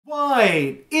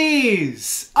What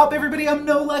is up, everybody? I'm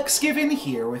NoLucksGiven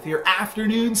here with your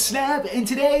afternoon snap, and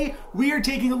today we are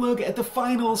taking a look at the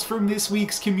finals from this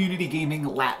week's Community Gaming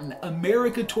Latin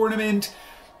America tournament.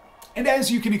 And as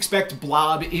you can expect,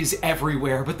 Blob is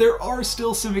everywhere, but there are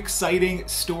still some exciting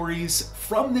stories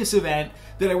from this event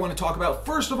that I want to talk about.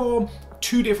 First of all,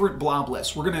 two different Blob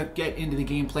lists. We're going to get into the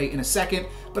gameplay in a second,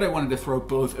 but I wanted to throw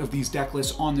both of these deck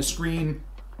lists on the screen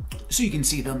so you can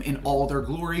see them in all their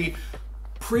glory.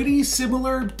 Pretty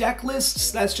similar deck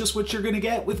lists. That's just what you're going to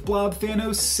get with Blob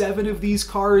Thanos. 7 of these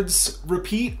cards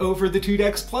repeat over the 2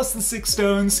 decks plus the 6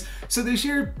 stones. So they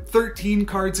share 13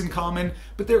 cards in common,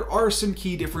 but there are some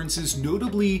key differences,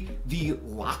 notably the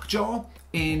Lockjaw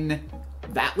in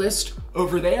that list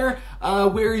over there,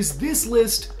 whereas this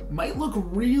list might look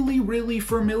really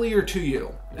familiar to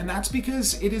you. And that's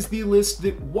because it is the list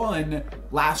that won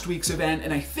last week's event,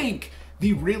 and I think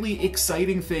the really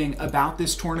exciting thing about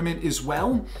this tournament as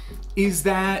well is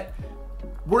that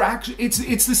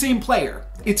it's the same player.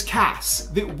 It's Cass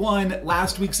that won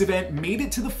last week's event, made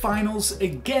it to the finals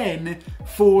again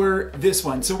for this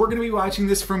one. So we're going to be watching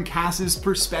this from Cass's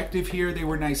perspective here. They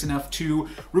were nice enough to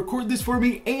record this for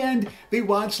me, and they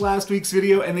watched last week's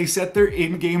video and they set their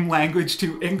in-game language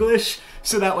to English,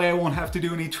 so that way I won't have to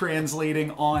do any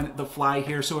translating on the fly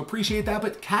here. So appreciate that.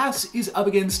 But Cass is up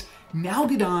against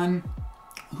NoLucksGiven,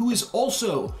 who is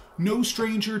also no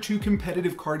stranger to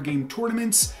competitive card game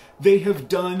tournaments. They have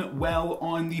done well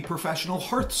on the professional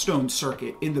Hearthstone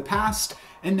circuit in the past,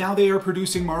 and now they are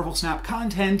producing Marvel Snap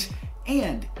content.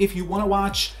 And if you want to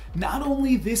watch not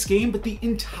only this game, but the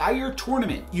entire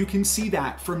tournament, you can see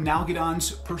that from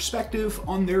NoLucksGiven's perspective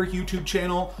on their YouTube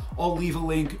channel. I'll leave a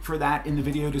link for that in the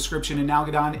video description. And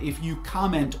NoLucksGiven, if you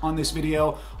comment on this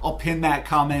video, I'll pin that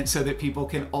comment so that people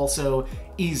can also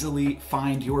easily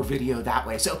find your video that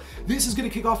way. So this is going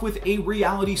to kick off with a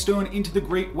Reality Stone into the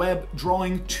Great Web,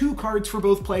 drawing 2 cards for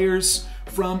both players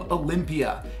from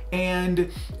Olympia.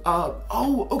 And,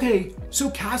 okay, so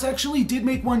Cass actually did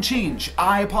make one change.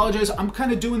 I apologize, I'm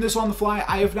kind of doing this on the fly.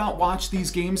 I have not watched these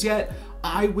games yet.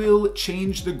 I will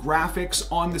change the graphics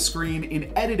on the screen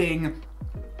in editing,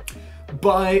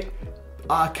 but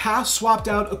Cass swapped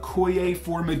out Okoye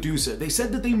for Medusa. They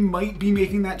said that they might be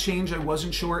making that change. I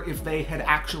wasn't sure if they had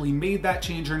actually made that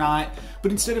change or not,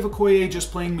 but instead of Okoye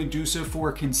just playing Medusa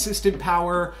for consistent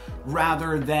power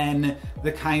rather than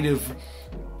the kind of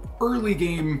early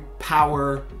game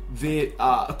power that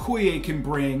Okoye can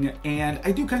bring. And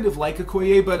I do kind of like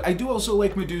Okoye, but I do also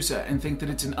like Medusa and think that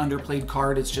it's an underplayed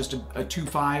card. It's just a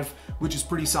 2/5, which is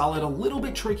pretty solid. A little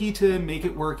bit tricky to make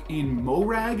it work in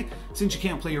Morag, since you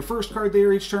can't play your first card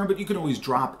there each turn, but you can always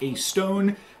drop a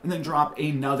stone and then drop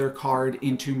another card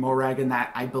into Morag, and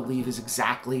that, I believe, is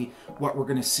exactly what we're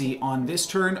going to see on this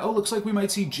turn. Oh, looks like we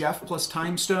might see Jeff plus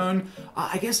Time Stone.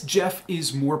 I guess Jeff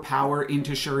is more power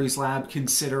into Shuri's Lab,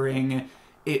 considering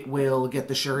it will get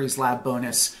the Shuri's Lab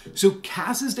bonus. So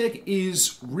Cass's deck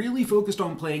is really focused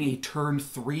on playing a turn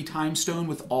 3 Time Stone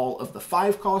with all of the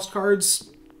 5-cost cards,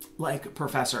 like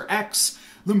Professor X.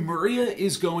 Lemuria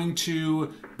is going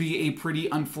to be a pretty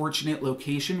unfortunate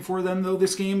location for them, though,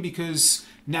 this game, because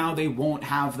now they won't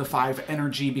have the 5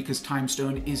 energy because Time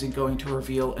Stone isn't going to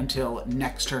reveal until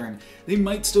next turn. They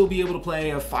might still be able to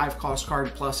play a 5-cost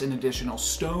card plus an additional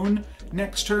stone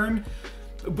next turn,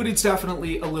 but it's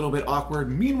definitely a little bit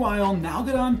awkward. Meanwhile,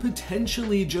 NoLucksGiven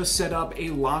potentially just set up a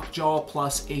Lockjaw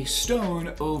plus a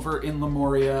stone over in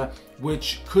Lemuria,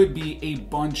 which could be a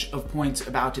bunch of points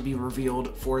about to be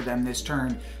revealed for them this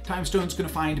turn. Time Stone's going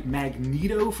to find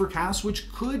Magneto for Cass,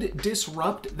 which could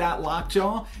disrupt that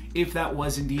Lockjaw if that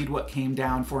was indeed what came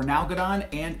down for NoLucksGiven,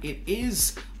 and it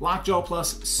is Lockjaw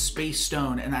plus Space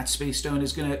Stone, and that Space Stone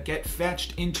is going to get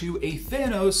fetched into a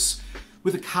Thanos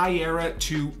with a Kyera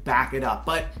to back it up.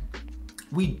 But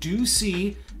we do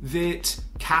see that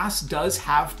Cass does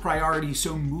have priority,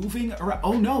 so moving around.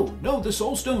 Oh no, the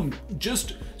Soul Stone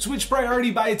just switched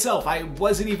priority by itself. I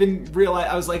wasn't even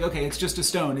realize. I was like, okay, it's just a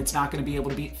stone. It's not going to be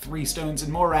able to beat 3 stones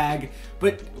in Morag,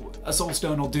 but a Soul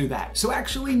Stone will do that. So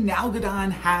actually, NoLucksGiven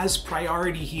has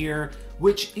priority here,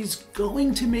 which is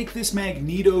going to make this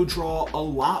Magneto draw a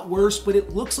lot worse, but it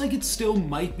looks like it still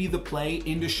might be the play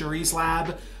into Shuri's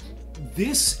Lab.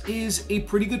 This is a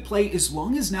pretty good play as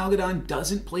long as NoLucksGiven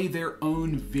doesn't play their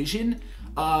own vision.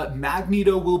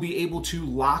 Magneto will be able to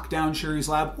lock down Shuri's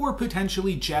Lab, or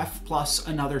potentially Jeff plus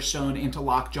another stone into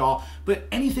Lockjaw, but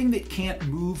anything that can't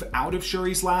move out of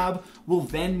Shuri's Lab will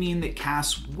then mean that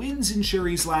Cass wins in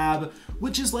Shuri's Lab,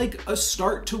 which is like a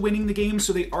start to winning the game,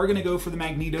 so they are going to go for the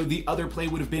Magneto. The other play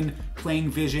would have been playing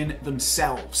Vision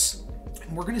themselves.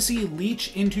 We're going to see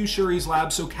Leech into Shuri's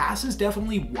lab, so Cass has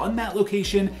definitely won that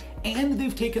location, and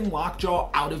they've taken Lockjaw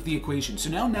out of the equation. So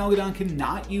now Nalgadon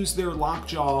cannot use their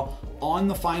Lockjaw on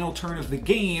the final turn of the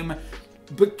game,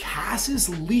 but Cass is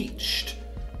leeched.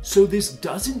 So this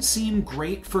doesn't seem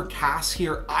great for Cass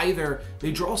here either.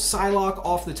 They draw Psylocke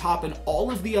off the top, and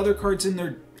all of the other cards in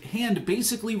their hand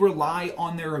basically rely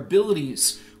on their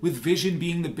abilities, with Vision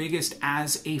being the biggest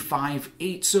as a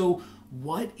 5/8. So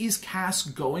what is Cass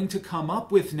going to come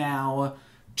up with now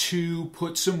to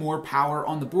put some more power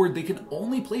on the board? They can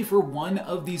only play for one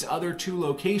of these other two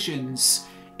locations,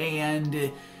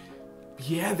 and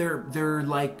yeah, they're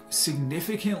like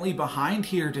significantly behind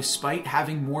here despite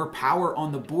having more power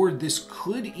on the board. This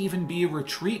could even be a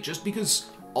retreat just because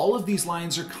all of these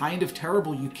lines are kind of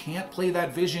terrible. You can't play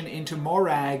that Vision into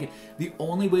Morag. The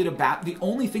only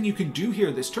thing you can do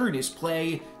here this turn is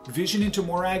play Vision into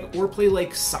Morag, or play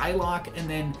like Psylocke and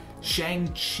then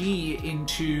Shang-Chi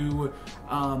into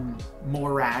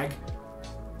Morag.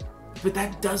 But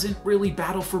that doesn't really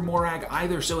battle for Morag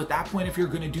either. So at that point, if you're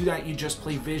going to do that, you just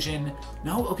play Vision.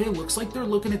 No, okay, looks like they're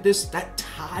looking at this. That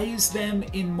ties them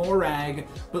in Morag,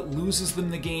 but loses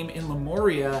them the game in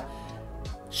Lemuria.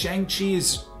 Shang-Chi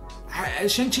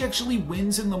actually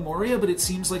wins in Lemuria, but it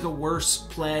seems like a worse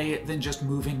play than just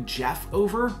moving Jeff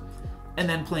over and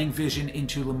then playing Vision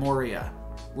into Lemuria.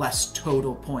 Less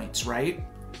total points, right?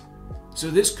 So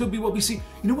this could be what we see.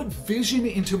 You know what? Vision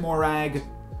into Morag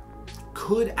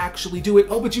could actually do it.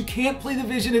 Oh, but you can't play the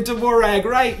Vision into Morag,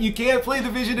 right? You can't play the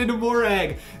Vision into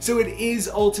Morag. So it is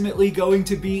ultimately going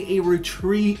to be a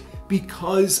retreat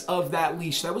because of that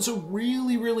leash. That was a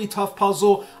really, really tough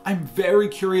puzzle. I'm very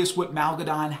curious what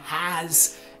Nalgadon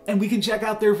has, and we can check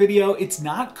out their video. It's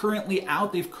not currently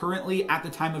out. They've currently, at the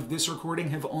time of this recording,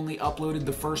 have only uploaded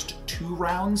the first 2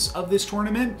 rounds of this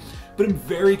tournament, but I'm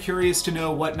very curious to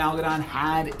know what Nalgadon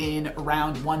had in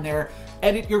round 1 there.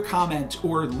 Edit your comment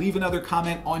or leave another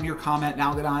comment on your comment,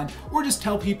 Nalgadon, or just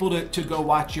tell people to go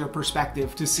watch your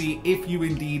perspective to see if you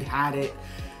indeed had it.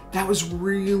 That was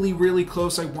really, really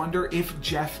close. I wonder if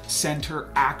Jeff Center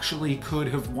actually could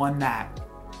have won that.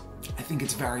 I think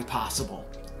it's very possible.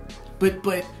 But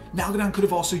Nalgadon could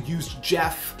have also used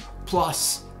Jeff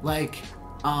plus like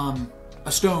a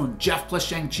stone, Jeff plus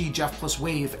Shang-Chi, Jeff plus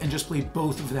Wave, and just played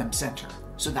both of them center.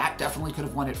 So that definitely could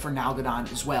have won it for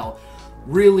Nalgadon as well.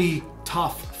 Really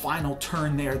tough final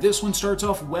turn there. This one starts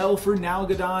off well for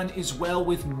Nalgadon as well,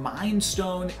 with Mind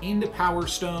Stone into Power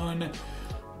Stone.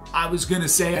 I was going to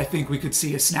say I think we could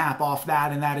see a snap off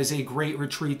that, and that is a great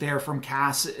retreat there from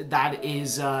Cass. That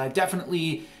is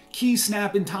definitely key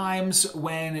snap in times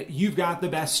when you've got the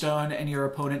best stone and your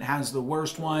opponent has the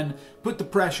worst one. Put the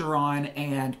pressure on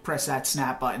and press that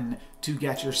snap button to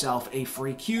get yourself a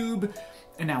free cube.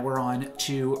 And now we're on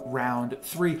to round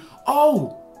 3.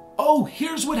 Oh,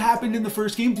 here's what happened in the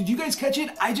first game. Did you guys catch it?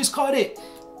 I just caught it.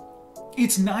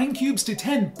 It's 9 cubes to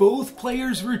 10. Both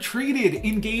players retreated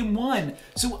in game 1.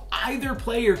 So either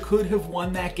player could have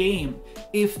won that game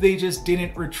if they just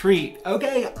didn't retreat.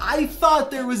 Okay, I thought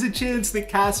there was a chance that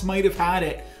Cass might have had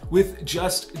it with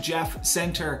just Jeff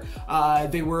Center.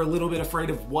 They were a little bit afraid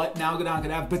of what Nalgadon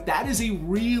could have, but that is a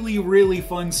really, really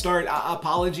fun start.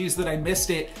 Apologies that I missed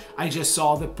it. I just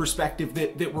saw the perspective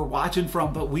that we're watching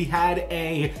from, but we had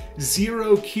a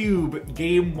 0 cube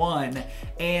game 1,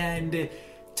 and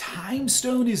Time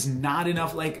Stone is not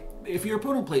enough. Like, if your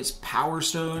opponent plays Power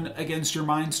Stone against your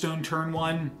Mind Stone turn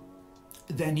 1,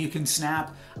 then you can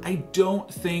snap. I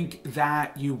don't think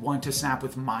that you want to snap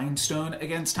with Mind Stone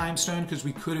against Time Stone, because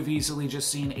we could have easily just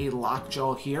seen a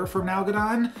Lockjaw here from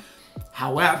Nalgadon.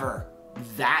 However,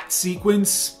 that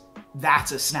sequence,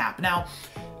 that's a snap. Now,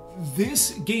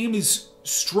 this game is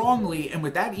strongly, and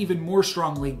with that even more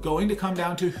strongly, going to come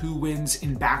down to who wins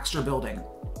in Baxter Building.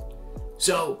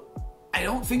 So I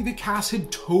don't think that Cass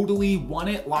had totally won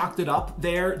it, locked it up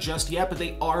there just yet, but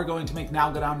they are going to make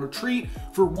Nalgadon retreat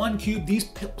for 1 cube. These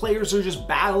players are just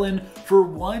battling for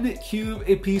 1 cube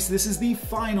apiece. This is the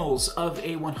finals of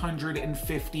a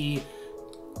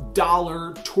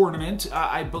 $150 tournament.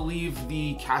 I believe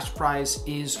the cash prize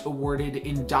is awarded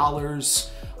in dollars.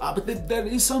 But that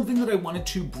is something that I wanted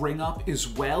to bring up as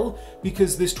well,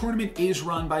 because this tournament is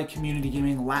run by Community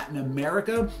Gaming Latin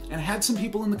America, and I had some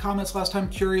people in the comments last time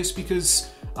curious because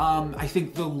I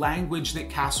think the language that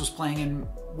Cass was playing in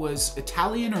was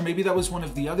Italian, or maybe that was one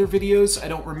of the other videos, I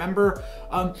don't remember.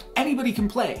 Anybody can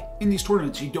play in these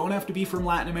tournaments. You don't have to be from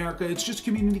Latin America. It's just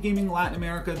Community Gaming Latin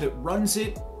America that runs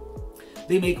it.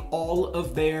 They make all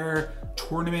of their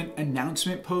tournament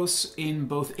announcement posts in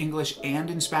both English and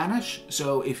in Spanish.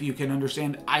 So if you can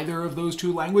understand either of those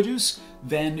two languages,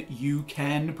 then you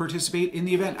can participate in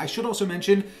the event. I should also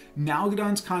mention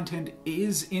NoLucksGiven's content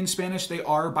is in Spanish. They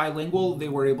are bilingual. They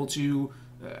were able to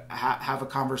have a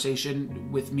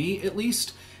conversation with me at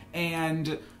least.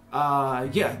 And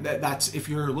yeah, that's if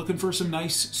you're looking for some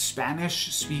nice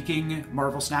Spanish-speaking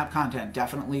Marvel Snap content,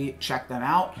 definitely check them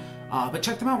out. But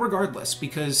check them out regardless,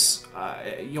 because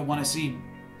you'll want to see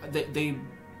that they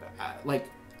like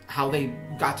how they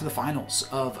got to the finals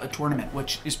of a tournament,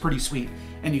 which is pretty sweet,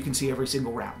 and you can see every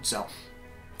single round. So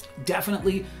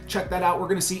definitely check that out. We're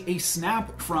going to see a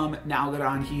snap from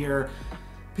NoLucksGiven here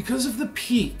because of the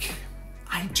peak.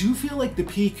 I do feel like the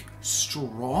peak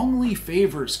strongly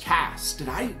favors Cass. Did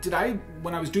I,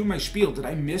 when I was doing my spiel, did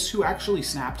I miss who actually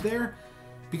snapped there?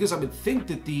 Because I would think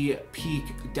that the peak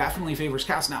definitely favors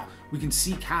Cass. Now, we can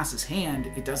see Cass's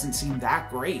hand. It doesn't seem that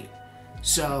great.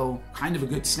 So, kind of a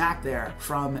good snap there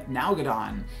from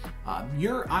NoLucksGiven.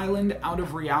 Your island out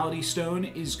of Reality Stone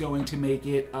is going to make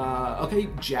it, okay,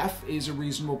 Jeff is a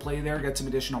reasonable play there, get some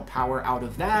additional power out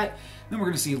of that. Then we're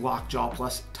going to see Lockjaw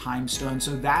plus Time Stone.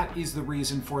 So that is the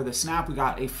reason for the snap. We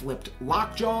got a flipped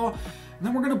Lockjaw, and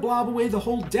then we're going to blob away the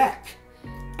whole deck.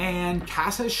 And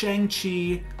Cass has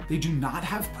Shang-Chi. They do not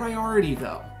have priority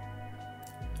though.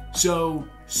 So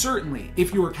certainly,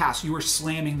 if you were Cass, you were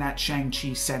slamming that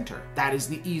Shang-Chi center. That is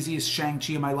the easiest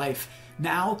Shang-Chi in my life.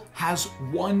 Now has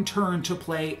one turn to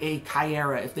play a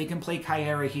Kyera. If they can play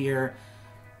Kyera here,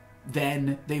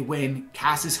 then they win.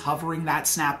 Cass is hovering that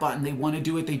snap button. They want to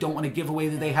do it. They don't want to give away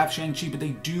that they have Shang-Chi, but they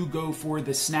do go for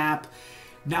the snap.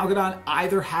 NoLucksGiven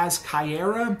either has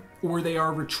Kyera or they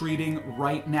are retreating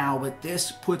right now, but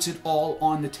this puts it all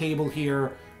on the table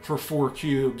here for 4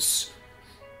 cubes.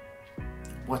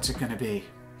 What's it going to be?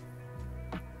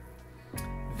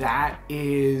 That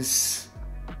is...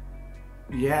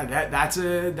 yeah, that's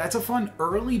a fun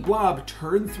early blob.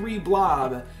 Turn 3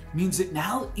 blob means that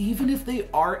now, even if they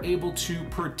are able to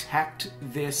protect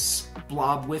this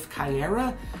blob with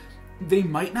Kyera, they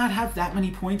might not have that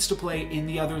many points to play in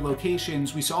the other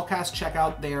locations. We saw Cass check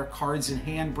out their cards in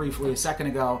hand briefly a second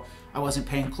ago. I wasn't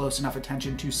paying close enough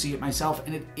attention to see it myself,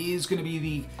 and it is going to be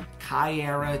the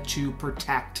Kyera to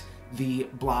protect the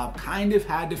blob. Kind of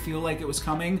had to feel like it was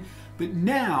coming, but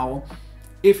now,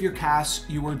 if you're Cass,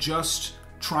 you are just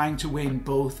trying to win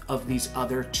both of these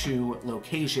other 2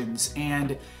 locations,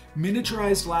 and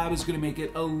Miniaturized Lab is going to make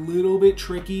it a little bit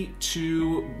tricky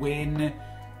to win,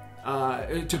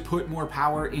 to put more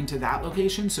power into that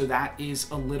location, so that is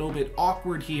a little bit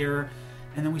awkward here.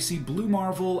 And then we see Blue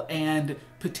Marvel and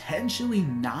potentially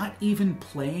not even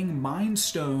playing Mind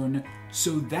Stone,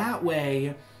 so that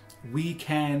way we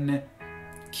can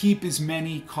keep as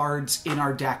many cards in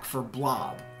our deck for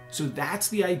Blob. So that's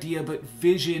the idea, but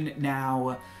Vision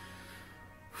now,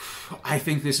 I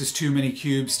think this is too many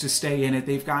cubes to stay in it.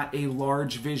 They've got a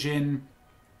large Vision.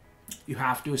 You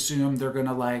have to assume they're going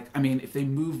to, like, I mean, if they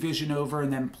move Vision over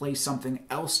and then play something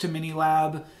else to Mini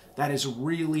Lab, that is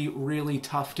really, really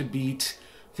tough to beat.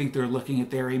 I think they're looking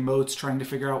at their emotes, trying to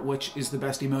figure out which is the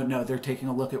best emote. No, they're taking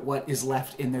a look at what is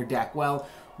left in their deck. Well,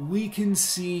 we can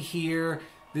see here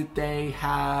that they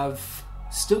have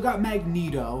still got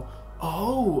Magneto.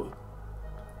 Oh,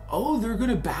 they're going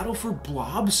to battle for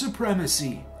Blob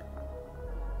Supremacy.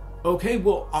 Okay,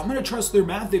 well, I'm going to trust their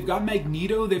math. They've got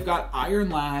Magneto, they've got Iron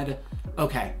Lad.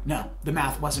 Okay, no, the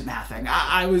math wasn't mathing.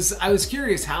 I was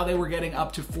curious how they were getting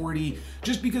up to 40,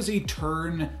 just because a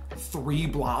turn 3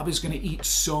 blob is going to eat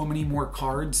so many more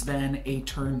cards than a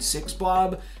turn 6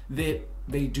 blob, that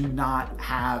they do not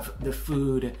have the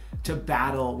food to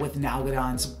battle with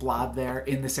NoLucksGiven's blob there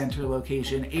in the center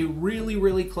location. A really,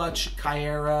 really clutch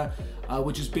Kyera,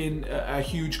 which has been a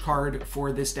huge card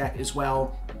for this deck as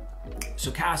well. So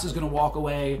Cass is going to walk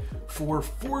away for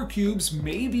 4 cubes.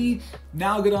 Maybe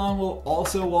NoLucksGiven will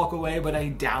also walk away, but I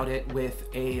doubt it with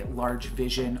a large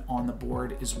Vision on the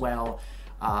board as well.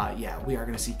 Yeah, we are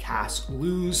going to see Cass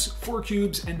lose 4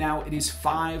 cubes, and now it is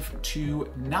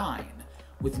 5-9.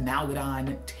 With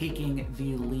NoLucksGiven taking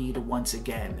the lead once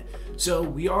again. So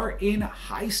we are in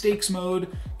high stakes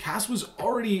mode. Cass was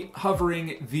already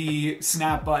hovering the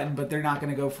snap button, but they're not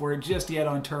going to go for it just yet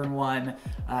on turn 1.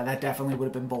 That definitely would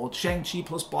have been bold. Shang-Chi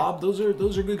plus Blob, those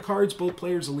are good cards. Both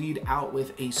players lead out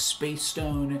with a Space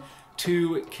Stone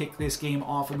to kick this game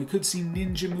off, and we could see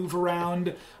Ninja move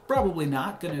around. Probably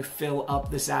not going to fill up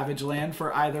the Savage Land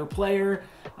for either player.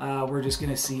 We're just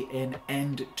going to see an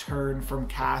end turn from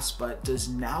Cass, but does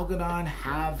NoLucksGiven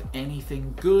have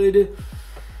anything good?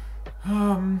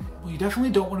 Well, you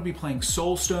definitely don't want to be playing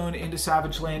Soulstone into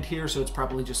Savage Land here, so it's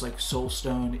probably just like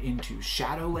Soulstone into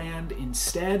Shadowland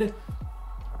instead.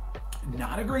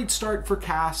 Not a great start for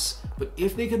Cass, but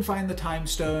if they can find the Time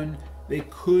Stone, they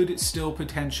could still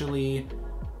potentially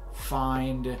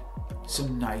find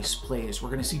some nice plays. We're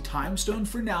going to see Time Stone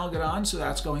for Nalgadon, so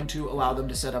that's going to allow them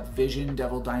to set up Vision,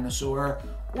 Devil Dinosaur,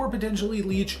 or potentially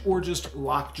Leech, or just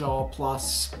Lockjaw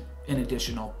plus an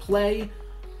additional play.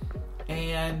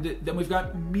 And then we've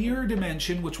got Mirror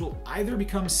Dimension, which will either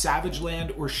become Savage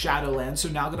Land or Shadowland. So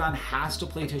Nalgadon has to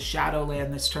play to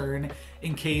Shadowland this turn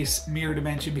in case Mirror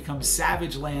Dimension becomes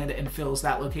Savage Land and fills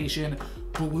that location.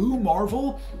 Blue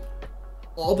Marvel,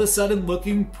 all of a sudden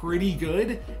looking pretty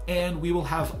good. And we will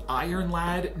have Iron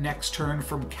Lad next turn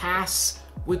from Cass,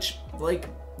 which, like,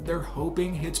 they're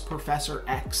hoping hits Professor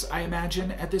X, I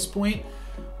imagine, at this point.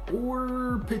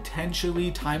 Or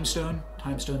potentially Time Stone.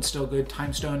 Time Stone's still good.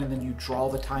 Time Stone, and then you draw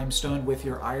the Time Stone with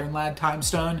your Iron Lad Time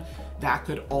Stone. That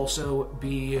could also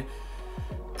be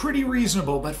pretty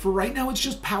reasonable. But for right now, it's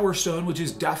just Power Stone, which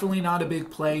is definitely not a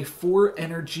big play. 4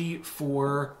 energy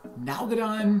for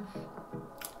Nalgadon.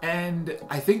 And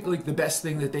I think like the best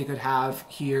thing that they could have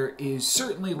here is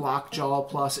certainly Lockjaw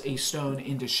plus a stone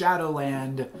into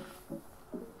Shadowland.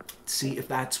 See if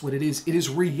that's what it is. It is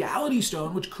Reality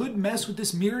Stone, which could mess with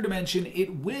this Mirror Dimension.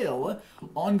 It will.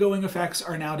 Ongoing effects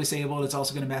are now disabled. It's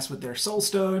also going to mess with their Soul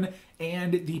Stone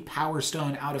and the Power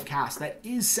Stone out of cast. That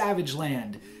is Savage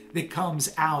Land that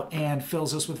comes out and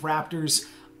fills us with Raptors.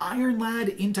 Iron Lad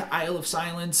into Isle of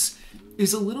Silence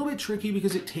is a little bit tricky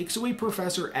because it takes away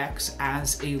Professor X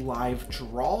as a live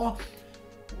draw.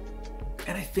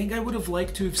 And I think I would have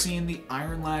liked to have seen the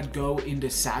Iron Lad go into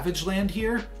Savage Land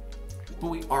here. But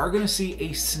we are going to see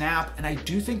a snap, and I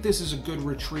do think this is a good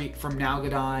retreat from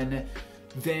Nalgadon.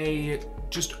 They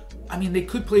just, I mean, they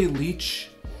could play Leech.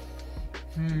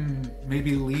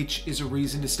 Maybe Leech is a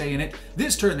reason to stay in it.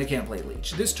 This turn, they can't play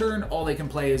Leech. This turn, all they can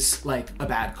play is, like, a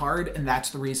bad card, and that's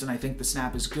the reason I think the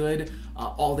snap is good.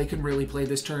 All they can really play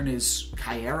this turn is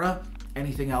Kyera.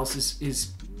 Anything else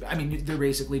is I mean, they're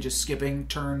basically just skipping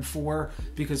turn 4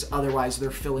 because otherwise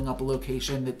they're filling up a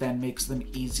location that then makes them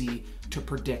easy to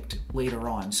predict later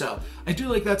on. So I do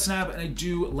like that snap, and I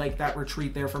do like that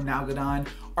retreat there from Nalgadon.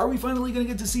 Are we finally going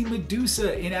to get to see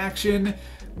Medusa in action?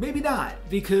 Maybe not,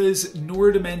 because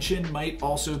Noor Dimension might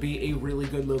also be a really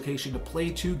good location to play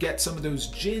to get some of those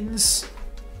Djinns,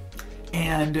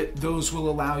 and those will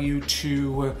allow you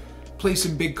to play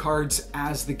some big cards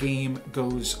as the game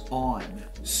goes on.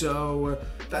 So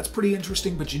that's pretty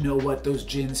interesting, but you know what? Those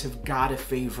Djinns have got to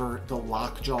favor the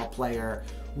Lockjaw player.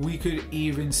 We could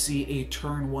even see a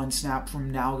turn 1 snap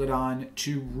from Nalgadon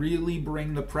to really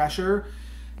bring the pressure,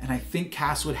 and I think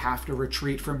Cass would have to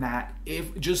retreat from that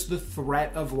if just the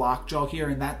threat of Lockjaw here,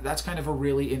 and that's kind of a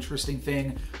really interesting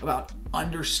thing about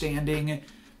understanding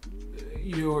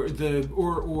your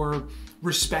or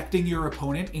respecting your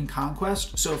opponent in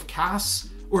Conquest. So if Cass,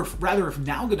 or rather if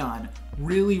Nalgadon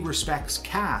really respects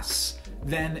Cass,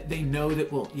 then they know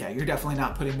that, well, yeah, you're definitely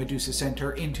not putting Medusa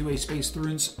Center into a Space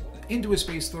Throne.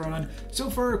 So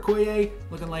for Okoye,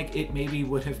 looking like it maybe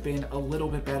would have been a little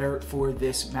bit better for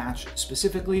this match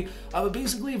specifically. But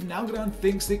basically, if Nalgadon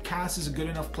thinks that Cass is a good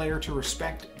enough player to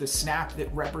respect the snap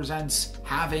that represents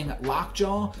having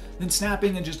Lockjaw, then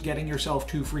snapping and just getting yourself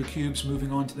 2 free cubes,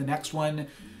 moving on to the next one,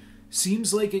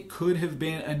 seems like it could have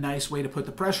been a nice way to put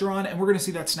the pressure on, and we're going to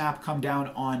see that snap come down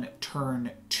on turn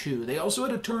 2. They also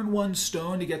had a turn 1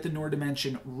 stone to get the Noor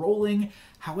Dimension rolling.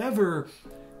 However,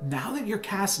 now that you're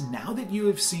Cass, now that you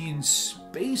have seen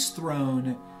Space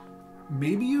Throne,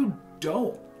 maybe you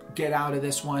don't get out of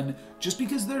this one just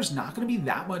because there's not going to be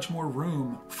that much more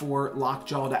room for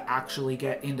Lockjaw to actually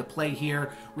get into play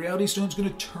here. Reality Stone's going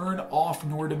to turn off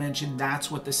Noor Dimension.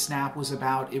 That's what the snap was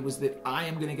about. It was that I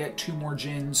am going to get 2 more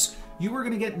Djinns. You are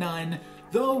going to get none.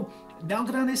 Though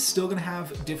Nalgadon is still going to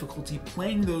have difficulty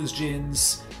playing those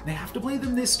Djinns. They have to play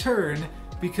them this turn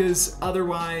because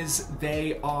otherwise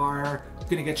they are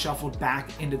going to get shuffled back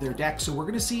into their deck. So we're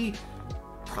going to see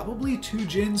probably 2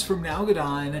 Djinns from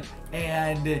Nalgadon,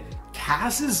 and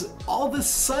Cass is all of a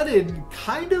sudden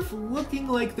kind of looking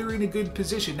like they're in a good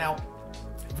position. Now,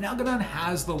 if Nalgadon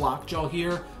has the Lockjaw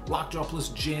here, Lockjaw plus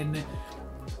Djinn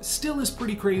still is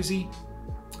pretty crazy.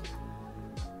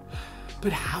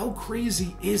 But how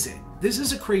crazy is it? This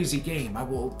is a crazy game, I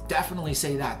will definitely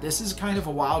say that. This is kind of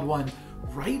a wild one.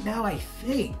 Right now, I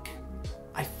think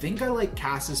I like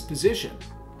Cass's position.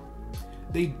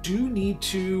 They do need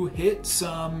to hit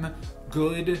some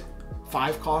good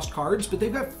 5-cost cards, but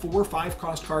they've got 4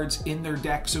 5-cost cards in their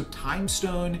deck, so Time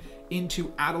Stone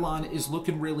into Eidolon is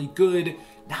looking really good.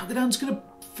 Nalgadon's going to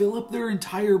fill up their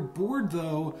entire board,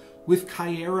 though, with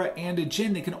Kyera and a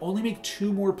Jin. They can only make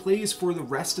 2 more plays for the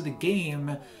rest of the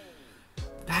game.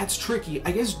 That's tricky.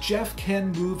 I guess Jeff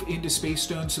can move into Space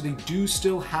Stone, so they do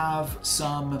still have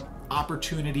some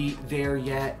opportunity there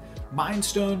yet. Mind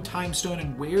Stone, Time Stone,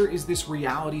 and where is this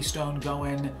Reality Stone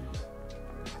going?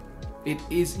 It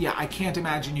is, yeah, I can't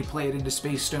imagine you play it into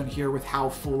Space Stone here with how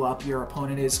full up your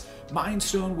opponent is. Mind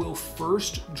Stone will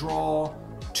first draw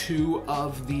 2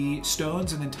 of the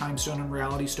stones, and then Time Stone and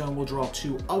Reality Stone will draw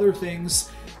 2 other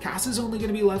things. Cass is only going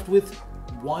to be left with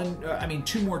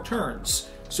 2 more turns.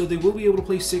 So they will be able to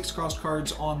play 6-cost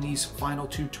cards on these final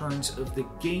 2 turns of the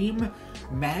game.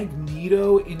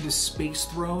 Magneto into Space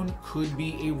Throne could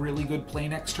be a really good play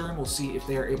next turn. We'll see if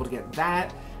they are able to get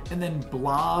that. And then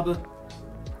Blob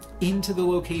into the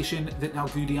location that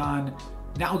Nalgadon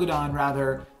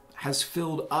has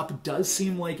filled up. Does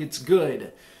seem like it's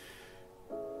good.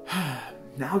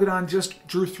 Nalgadon just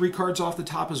drew 3 cards off the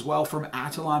top as well from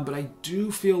Eidolon, but I do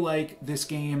feel like this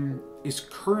game is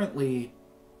currently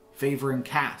favoring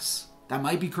Cass. That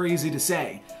might be crazy to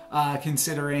say,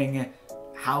 considering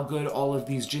how good all of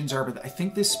these Jins are, but I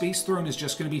think this Space Throne is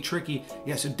just going to be tricky.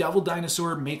 Yeah, so Devil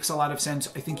Dinosaur makes a lot of sense.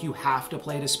 I think you have to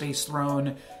play the Space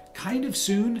Throne kind of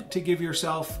soon to give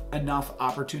yourself enough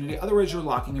opportunity. Otherwise, you're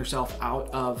locking yourself out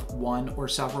of one or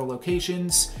several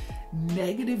locations.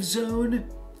 Negative Zone,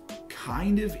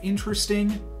 kind of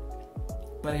interesting,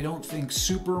 but I don't think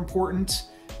super important.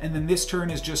 And then this turn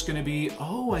is just going to be,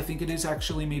 oh, I think it is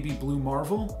actually maybe Blue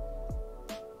Marvel.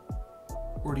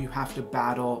 Or do you have to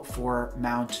battle for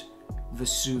Mount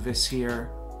Vesuvius here?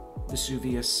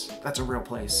 Vesuvius, that's a real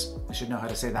place. I should know how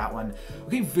to say that one.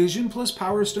 Okay, Vision plus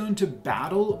Power Stone to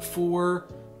battle for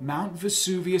Mount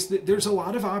Vesuvius. There's a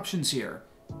lot of options here.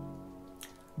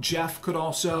 Jeff could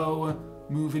also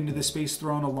move into the Space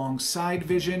Throne alongside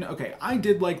Vision. Okay, I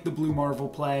did like the Blue Marvel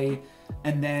play,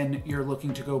 and then you're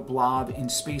looking to go Blob in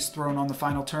Space Throne on the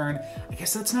final turn. I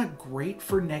guess that's not great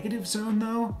for Negative Zone,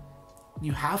 though.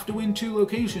 You have to win 2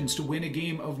 locations to win a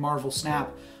game of Marvel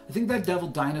Snap. I think that Devil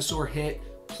Dinosaur hit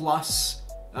plus,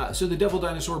 so the Devil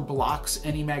Dinosaur blocks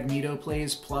any Magneto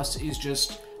plays, plus is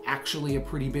just actually a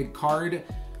pretty big card.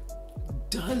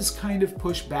 Does kind of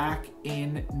push back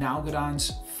in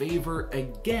Nalgadon's favor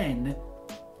again.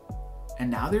 And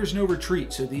now there's no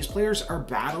retreat. So these players are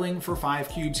battling for 5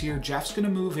 cubes here. Jeff's going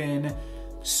to move in.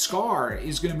 Scar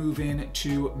is going to move in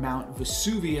to Mount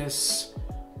Vesuvius.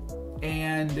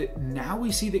 And now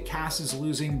we see that Cass is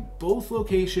losing both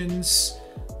locations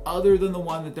other than the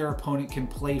one that their opponent can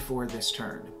play for this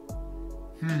turn.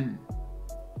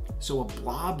 So a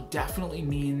Blob definitely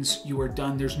means you are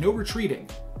done. There's no retreating.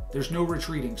 There's no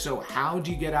retreating. So how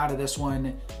do you get out of this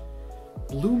one?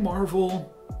 Blue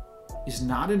Marvel is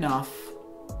not enough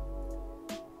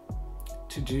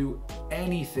to do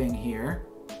anything here.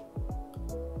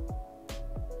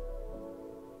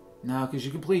 No, because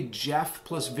you can play Jeff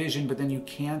plus Vision, but then you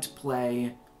can't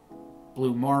play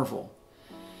Blue Marvel.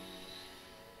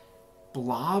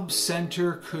 Blob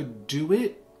Center could do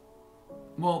it.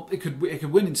 Well, it could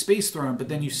win in Space Throne, but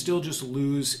then you still just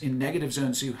lose in Negative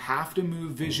Zone, so you have to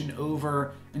move Vision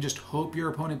over and just hope your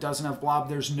opponent doesn't have Blob.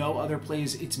 There's no other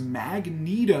plays. It's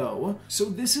Magneto. So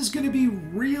this is going to be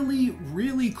really,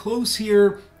 really close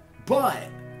here, but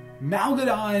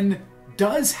Nalgadon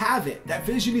does have it. That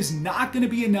Vision is not going to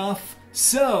be enough,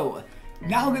 so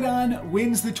Nalgadon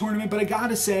wins the tournament, but I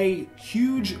gotta say,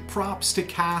 huge props to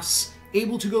Cass.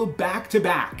 Able to go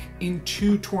back-to-back in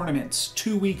 2 tournaments,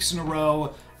 2 weeks in a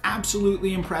row.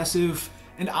 Absolutely impressive,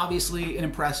 and obviously an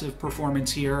impressive performance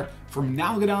here from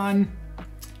Nalgadon.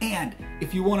 And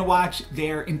if you want to watch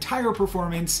their entire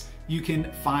performance, you can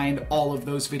find all of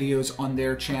those videos on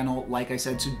their channel, like I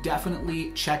said, so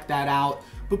definitely check that out.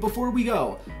 But before we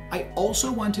go, I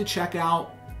also want to check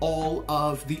out all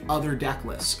of the other deck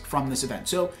lists from this event.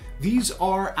 So these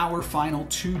are our final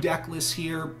 2 deck lists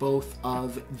here, both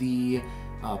of the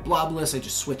Blob list. I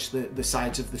just switched the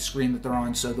sides of the screen that they're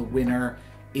on, so the winner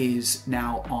is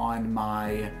now on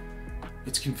my...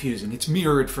 It's confusing. It's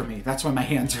mirrored for me. That's why my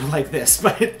hands are like this.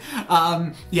 But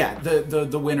yeah,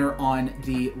 the winner on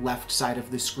the left side of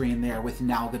the screen there with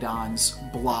Nalgadon's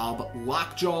Blob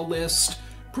Lockjaw list.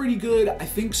 Pretty good. I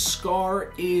think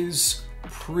Scar is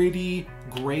pretty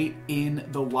great in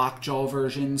the Lockjaw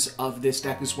versions of this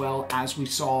deck as well, as we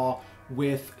saw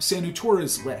with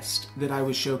Sanutora's list that I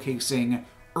was showcasing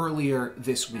earlier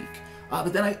this week.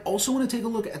 But then I also want to take a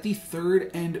look at the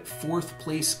 3rd and 4th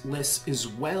place lists as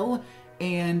well.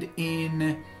 And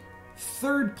in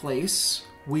 3rd place,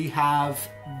 we have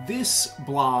this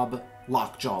Blob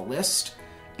Lockjaw list.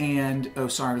 And, oh,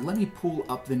 sorry, let me pull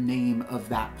up the name of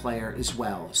that player as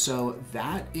well. So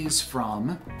that is from,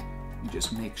 let me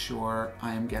just make sure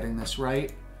I am getting this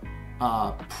right.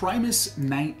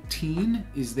 Primus19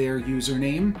 is their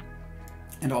username.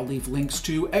 And I'll leave links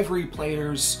to every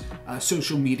player's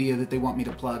social media that they want me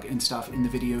to plug and stuff in the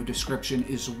video description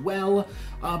as well.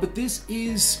 But this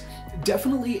is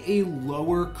definitely a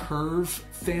lower curve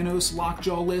Thanos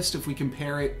Lockjaw list if we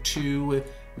compare it to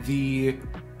the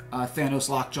Thanos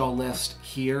Lockjaw list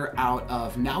here out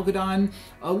of Nalgadon.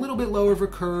 A little bit lower of a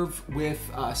curve with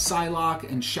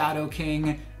Psylocke and Shadow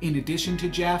King in addition to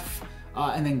Jeff,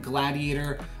 and then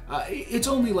Gladiator. It's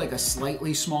only like a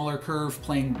slightly smaller curve,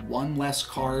 playing one less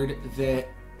card that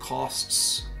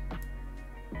costs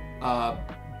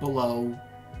below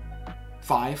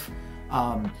 5.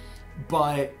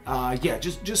 But yeah,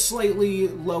 just slightly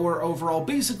lower overall.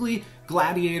 Basically,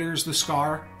 Gladiator's the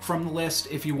Scar from the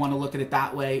list, if you want to look at it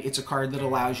that way. It's a card that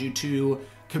allows you to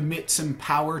commit some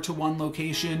power to one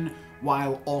location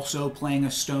while also playing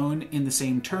a stone in the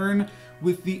same turn,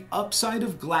 with the upside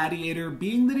of Gladiator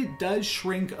being that it does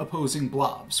shrink opposing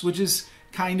blobs, which is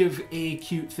kind of a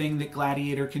cute thing that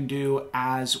Gladiator can do,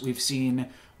 as we've seen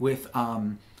with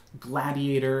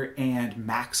Gladiator and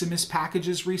Maximus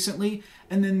packages recently.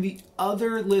 And then the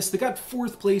other list that got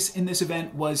 4th place in this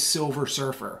event was Silver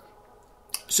Surfer.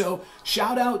 So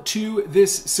shout out to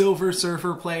this Silver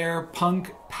Surfer player,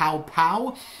 Punk Pow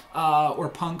Pow, or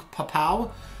Punk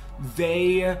Papow.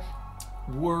 They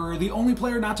were the only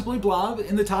player not to play Blob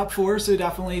in the top 4, so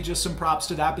definitely just some props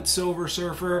to that. But Silver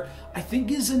Surfer, I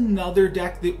think, is another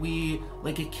deck that we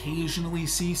like occasionally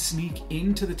see sneak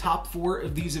into the top 4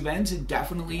 of these events. It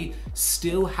definitely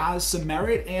still has some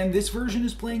merit, and this version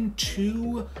is playing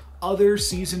 2 other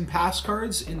season pass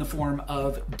cards in the form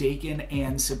of Dakin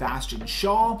and Sebastian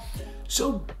Shaw.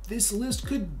 So this list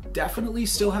could definitely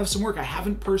still have some work. I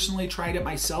haven't personally tried it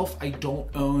myself. I don't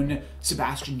own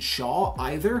Sebastian Shaw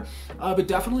either, but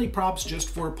definitely props just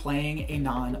for playing a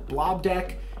non-blob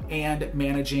deck and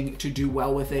managing to do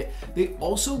well with it. They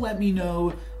also let me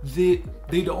know that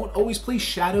they don't always play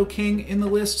Shadow King in the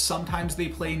list. Sometimes they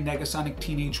play Negasonic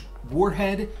Teenage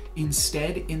Warhead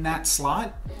instead in that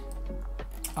slot.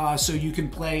 So you can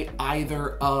play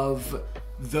either of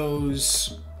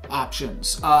those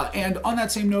options. And on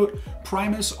that same note,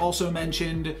 Primus also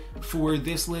mentioned for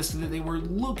this list that they were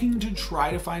looking to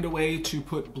try to find a way to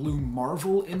put Blue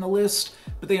Marvel in the list,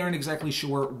 but they aren't exactly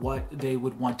sure what they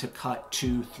would want to cut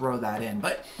to throw that in.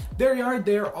 But there you are.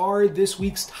 There are this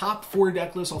week's top 4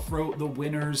 deck lists. I'll throw the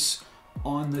winners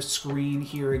on the screen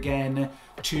here again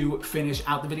to finish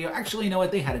out the video. Actually, you know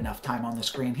what? They had enough time on the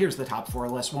screen. Here's the top 4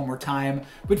 list one more time.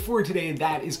 But for today,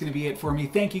 that is going to be it for me.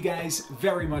 Thank you guys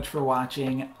very much for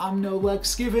watching. I'm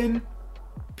NoLucksGiven.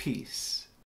 Peace.